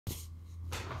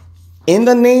In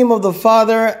the name of the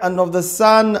Father, and of the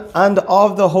Son, and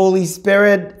of the Holy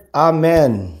Spirit.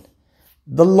 Amen.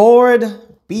 The Lord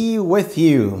be with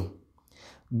you.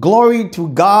 Glory to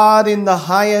God in the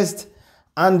highest,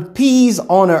 and peace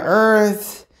on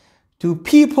earth to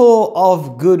people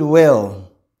of good will.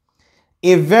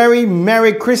 A very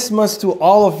Merry Christmas to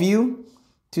all of you.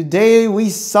 Today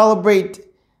we celebrate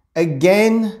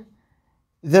again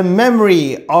the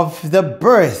memory of the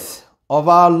birth of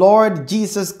our Lord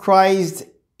Jesus Christ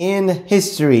in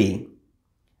history.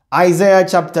 Isaiah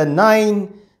chapter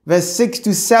 9 verse 6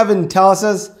 to 7 tells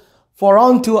us, "For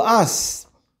unto us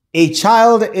a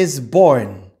child is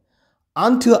born,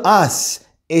 unto us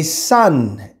a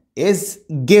son is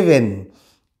given,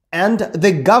 and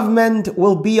the government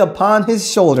will be upon his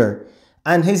shoulder,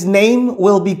 and his name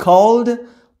will be called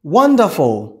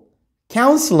Wonderful,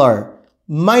 Counselor,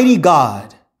 Mighty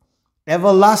God,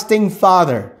 Everlasting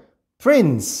Father,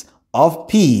 Prince of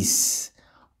Peace.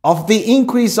 Of the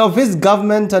increase of his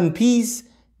government and peace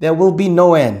there will be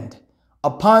no end,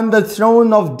 upon the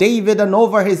throne of David and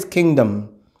over his kingdom,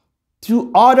 to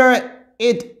order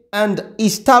it and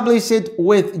establish it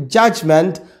with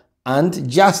judgment and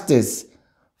justice,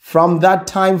 from that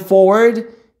time forward,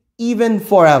 even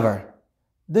forever.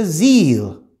 The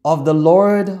zeal of the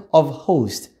Lord of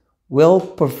hosts will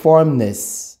perform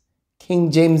this." King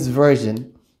James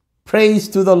Version. Praise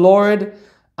to the Lord,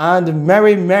 and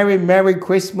Merry, Merry, Merry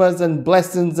Christmas, and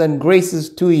blessings and graces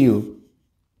to you.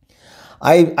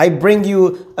 I bring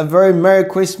you a very Merry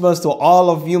Christmas to all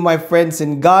of you, my friends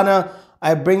in Ghana.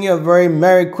 I bring you a very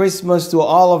Merry Christmas to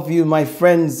all of you, my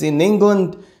friends in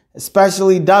England,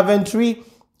 especially Daventry.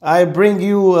 I bring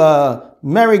you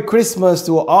Merry Christmas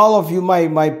to all of you,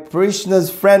 my parishioners,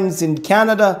 friends in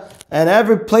Canada, and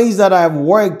every place that I've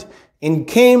worked, in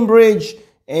Cambridge,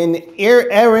 in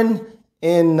Erin,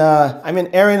 Erin,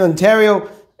 Ontario,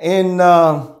 in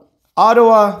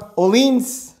Ottawa,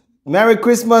 Orleans. Merry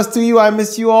Christmas to you. I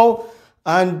miss you all.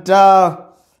 And of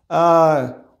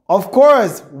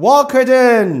course,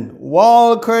 Walkerton,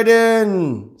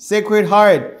 Sacred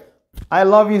Heart. I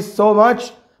love you so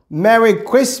much. Merry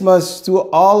Christmas to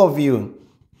all of you.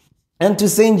 And to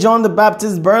St. John the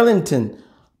Baptist, Burlington.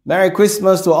 Merry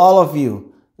Christmas to all of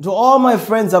you. To all my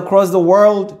friends across the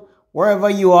world, wherever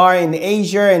you are, in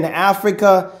Asia, in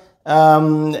Africa,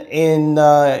 in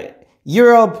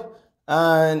Europe,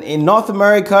 and in North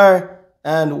America,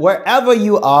 and wherever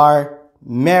you are,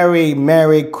 Merry,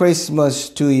 Merry Christmas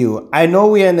to you. I know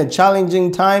we're in a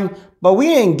challenging time, but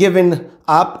we ain't giving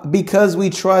up, because we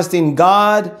trust in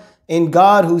God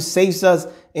who saves us,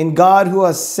 in God who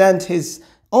has sent his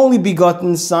only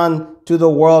begotten Son to the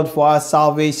world for our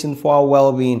salvation, for our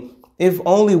well-being. If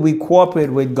only we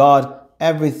cooperate with God,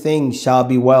 everything shall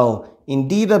be well.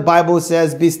 Indeed, the Bible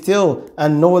says, "Be still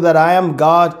and know that I am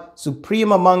God,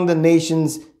 supreme among the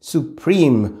nations,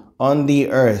 supreme on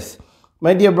the earth."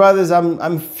 My dear brothers,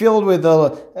 I'm filled with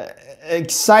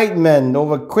excitement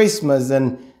over Christmas,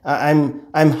 and I'm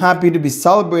happy to be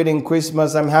celebrating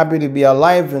Christmas. I'm happy to be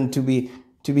alive and to be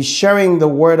sharing the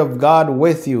word of God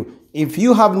with you. If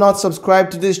you have not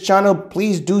subscribed to this channel,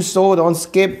 please do so. Don't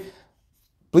skip.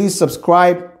 Please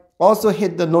subscribe. Also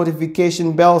hit the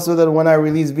notification bell so that when I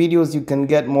release videos, you can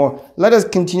get more. Let us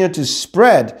continue to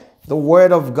spread the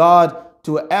word of God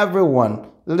to everyone.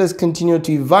 Let us continue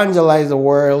to evangelize the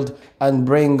world and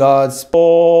bring God's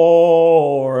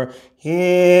for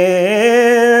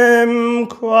him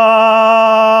Christ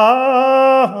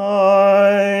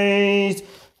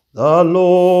the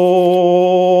Lord.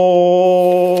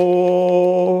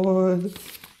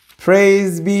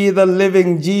 Praise be the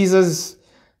living Jesus.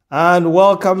 And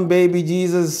welcome, baby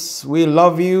Jesus. We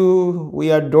love you.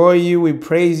 We adore you. We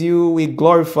praise you. We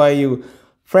glorify you.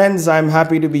 Friends, I'm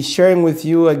happy to be sharing with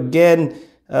you again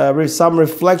some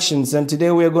reflections. And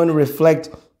today we are going to reflect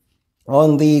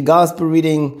on the gospel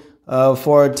reading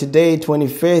for today,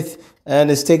 25th.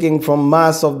 And it's taken from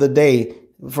Mass of the Day,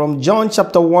 from John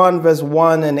chapter 1, verse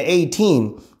 1 and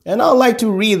 18. And I'd like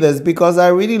to read this because I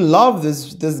really love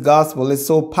this gospel. It's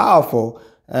so powerful.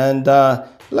 And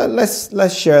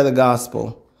let's share the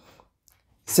gospel.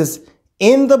 It says,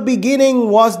 "In the beginning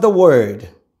was the Word,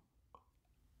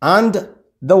 and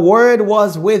the Word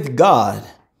was with God,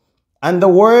 and the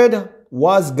Word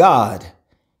was God.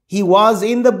 He was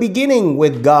in the beginning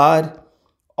with God.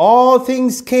 All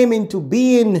things came into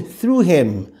being through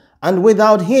him, and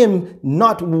without him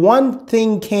not one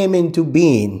thing came into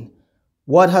being.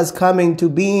 What has come into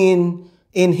being?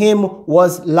 In him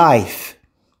was life,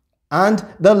 and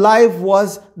the life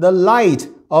was the light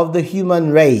of the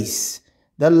human race.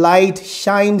 The light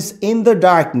shines in the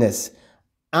darkness,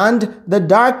 and the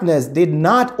darkness did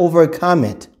not overcome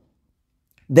it.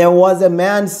 There was a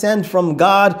man sent from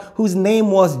God whose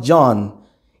name was John.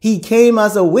 He came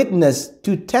as a witness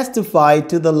to testify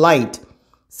to the light,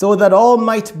 so that all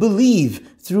might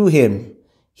believe through him.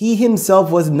 He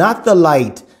himself was not the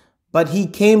light, but he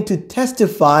came to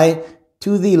testify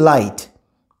to the light.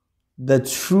 The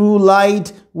true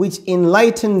light, which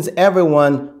enlightens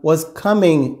everyone, was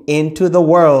coming into the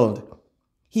world.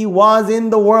 He was in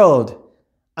the world,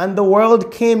 and the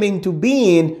world came into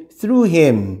being through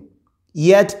him.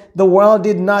 Yet the world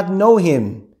did not know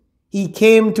him. He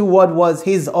came to what was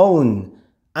his own,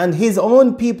 and his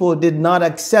own people did not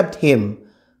accept him.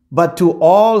 But to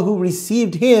all who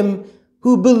received him,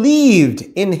 who believed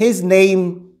in his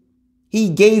name, he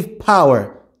gave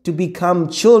power to become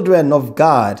children of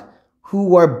God, who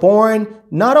were born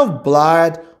not of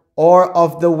blood, or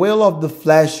of the will of the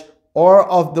flesh, or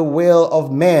of the will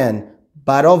of man,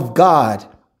 but of God.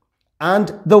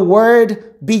 And the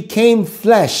Word became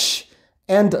flesh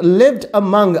and lived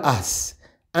among us,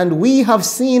 and we have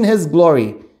seen his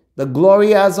glory, the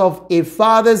glory as of a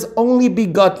Father's only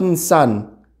begotten Son,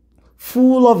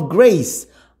 full of grace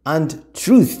and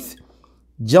truth.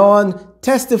 John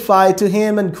testified to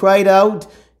him and cried out,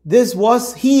 "This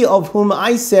was he of whom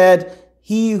I said,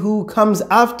 he who comes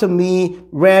after me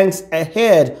ranks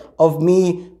ahead of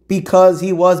me, because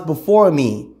he was before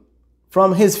me."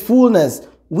 From his fullness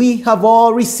we have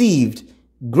all received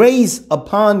grace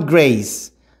upon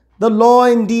grace. The law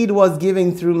indeed was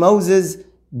given through Moses.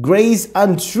 Grace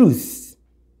and truth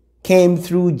came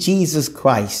through Jesus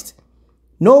Christ.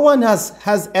 No one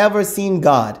has ever seen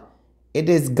God. It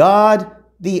is God,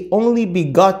 the only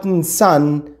begotten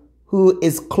Son, who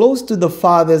is close to the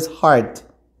Father's heart,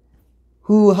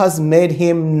 who has made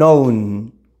him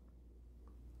known.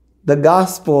 The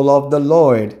gospel of the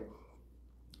Lord.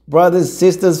 Brothers,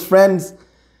 sisters, friends,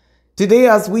 today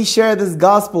as we share this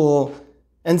gospel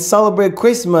and celebrate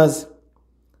Christmas,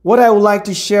 what I would like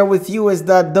to share with you is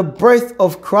that the birth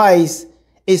of Christ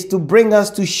is to bring us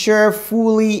to share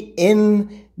fully in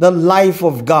the life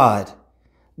of God.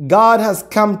 God has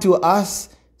come to us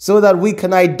so that we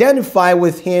can identify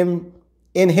with him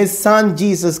in his Son,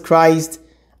 Jesus Christ,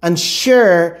 and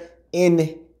share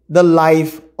in the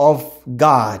life of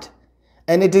God.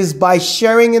 And it is by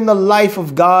sharing in the life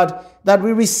of God that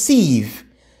we receive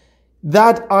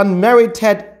that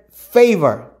unmerited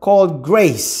favor called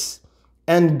grace.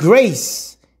 And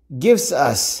grace gives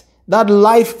us that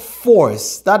life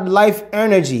force, that life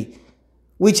energy,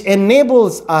 which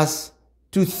enables us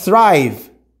to thrive,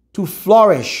 to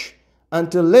flourish,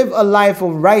 and to live a life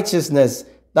of righteousness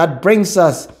that brings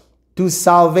us to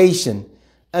salvation.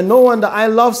 And no wonder I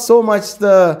love so much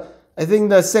the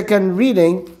second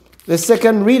reading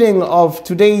of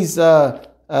today's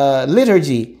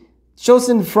liturgy,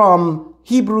 chosen from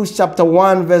Hebrews chapter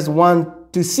 1, verse 1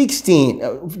 to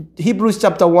 16. Hebrews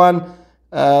chapter 1,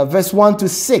 verse 1 to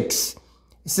 6.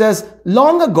 It says,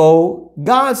 "Long ago,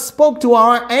 God spoke to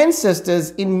our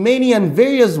ancestors in many and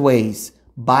various ways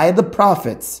by the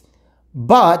prophets.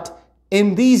 But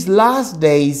in these last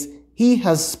days, he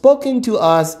has spoken to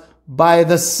us by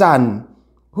the Son,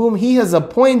 whom he has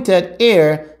appointed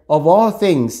heir of all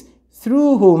things,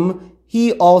 through whom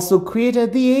he also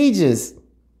created the ages.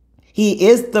 He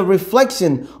is the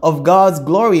reflection of God's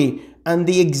glory and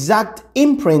the exact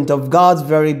imprint of God's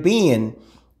very being.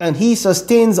 And he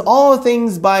sustains all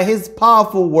things by his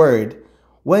powerful word.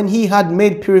 When he had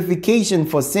made purification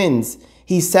for sins,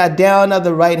 he sat down at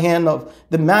the right hand of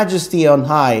the Majesty on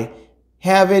high,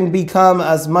 having become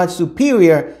as much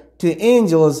superior to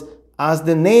angels as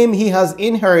the name he has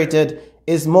inherited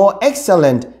is more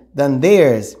excellent than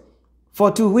theirs. For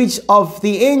to which of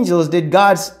the angels did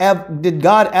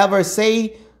God ever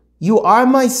say, 'You are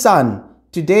my son,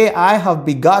 today I have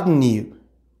begotten you'?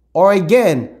 Or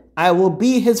again, 'I will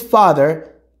be his father,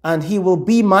 and he will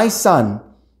be my son'?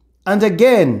 And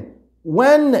again,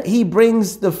 when he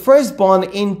brings the firstborn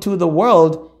into the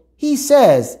world, he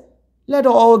says, 'Let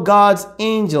all God's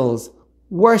angels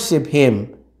worship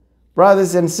him.'"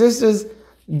 Brothers and sisters,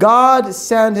 God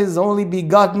sent his only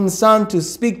begotten Son to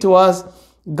speak to us.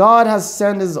 God has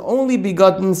sent his only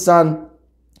begotten Son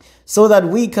so that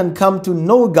we can come to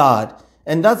know God.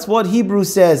 And that's what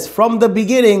Hebrews says. From the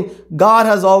beginning, God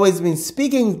has always been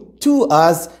speaking to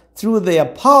us through the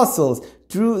apostles,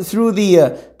 through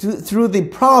the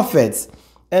prophets,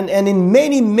 and in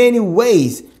many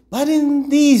ways. But in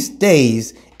these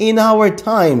days, in our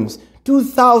times,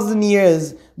 2,000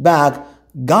 years back,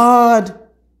 God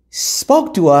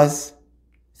spoke to us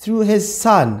through his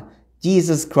Son,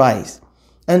 Jesus Christ.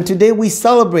 And today we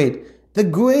celebrate the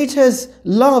greatest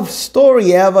love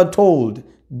story ever told.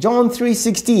 John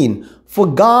 3:16, "For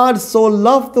God so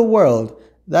loved the world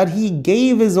that he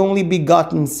gave his only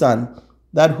begotten Son,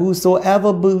 that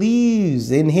whosoever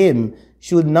believes in him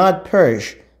should not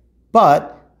perish,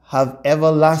 but have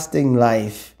everlasting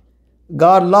life.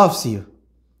 God loves you,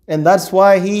 and that's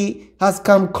why he has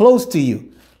come close to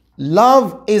you.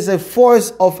 Love is a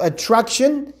force of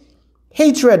attraction.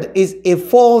 Hatred is a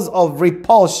force of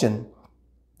repulsion.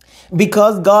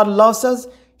 Because God loves us,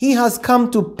 he has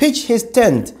come to pitch his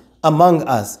tent among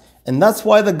us. And that's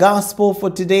why the gospel for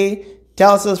today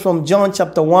tells us from John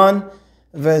chapter 1,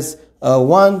 verse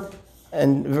 1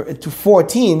 and to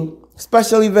 14,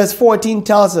 especially verse 14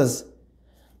 tells us,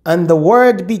 and the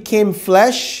word became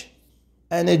flesh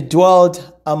and it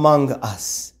dwelt among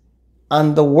us.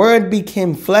 And the word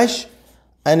became flesh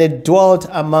and it dwelt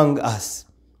among us.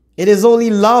 It is only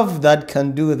love that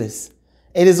can do this.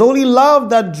 It is only love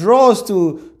that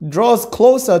draws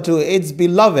closer to its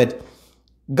beloved.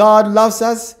 God loves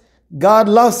us. God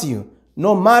loves you.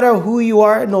 No matter who you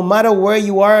are, no matter where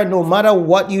you are, no matter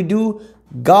what you do,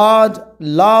 God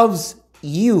loves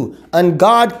you. And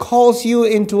God calls you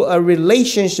into a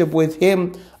relationship with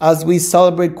him as we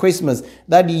celebrate Christmas,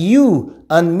 that you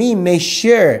and me may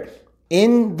share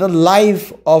in the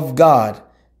life of God.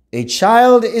 A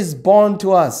child is born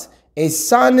to us. A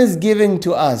son is given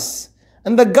to us.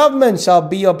 And the government shall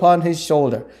be upon his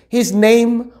shoulder. His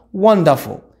name,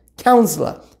 Wonderful,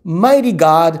 Counselor, Mighty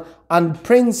God, and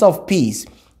Prince of Peace.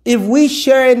 If we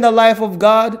share in the life of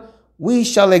God, we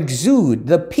shall exude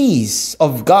the peace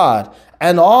of God,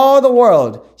 and all the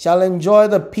world shall enjoy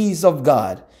the peace of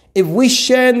God. If we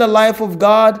share in the life of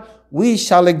God, we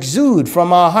shall exude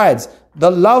from our hearts the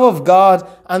love of God,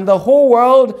 and the whole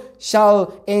world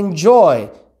shall enjoy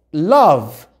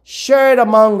love shared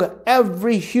among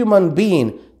every human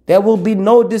being. There will be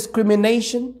no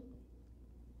discrimination.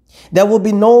 There will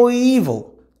be no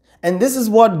evil. And this is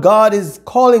what God is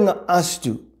calling us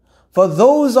to. For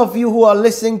those of you who are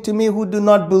listening to me who do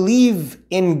not believe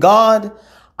in God,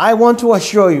 I want to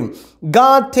assure you,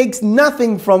 God takes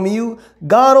nothing from you.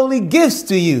 God only gives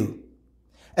to you.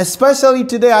 Especially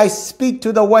today, I speak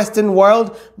to the Western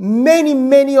world.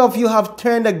 Many of you have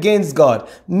turned against God.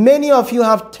 Many of you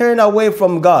have turned away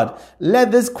from God.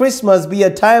 Let this Christmas be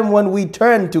a time when we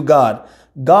turn to God.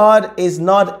 God is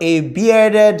not a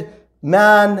bearded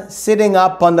man sitting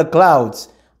up on the clouds.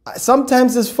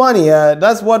 Sometimes it's funny.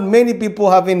 That's what many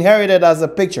people have inherited as a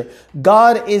picture.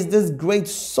 God is this great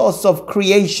source of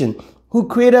creation who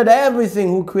created everything,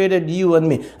 who created you and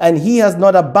me. And he has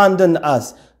not abandoned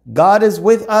us. God is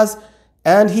with us,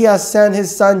 and he has sent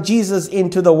his son Jesus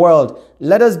into the world.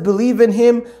 Let us believe in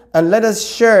him and let us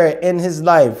share in his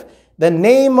life. The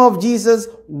name of Jesus,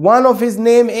 one of his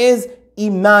name is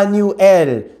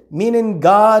Emmanuel, meaning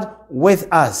God with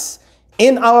us.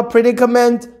 In our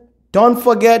predicament, don't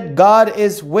forget God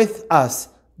is with us.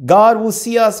 God will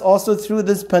see us also through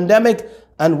this pandemic,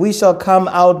 and we shall come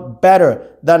out better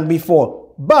than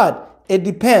before. But it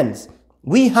depends.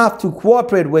 We have to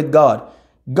cooperate with God.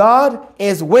 God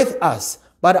is with us,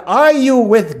 but are you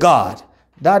with God?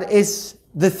 That is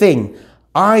the thing.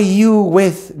 Are you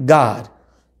with God?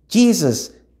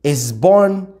 Jesus is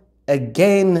born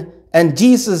again, and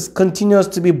Jesus continues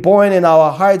to be born in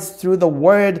our hearts through the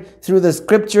word, through the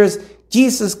scriptures.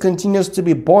 Jesus continues to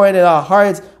be born in our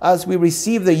hearts as we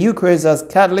receive the Eucharist as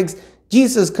Catholics.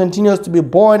 Jesus continues to be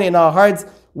born in our hearts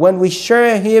when we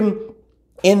share him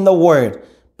in the word.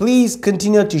 Please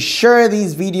continue to share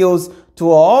these videos to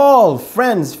all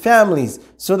friends, families,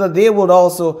 so that they would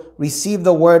also receive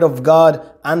the word of God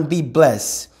and be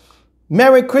blessed.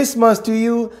 Merry Christmas to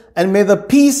you, and may the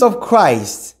peace of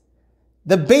Christ,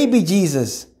 the baby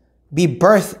Jesus, be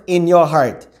birthed in your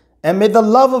heart. And may the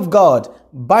love of God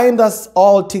bind us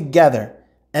all together.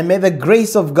 And may the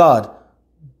grace of God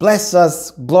bless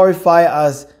us, glorify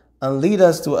us, and lead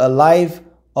us to a life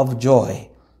of joy.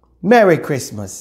 Merry Christmas.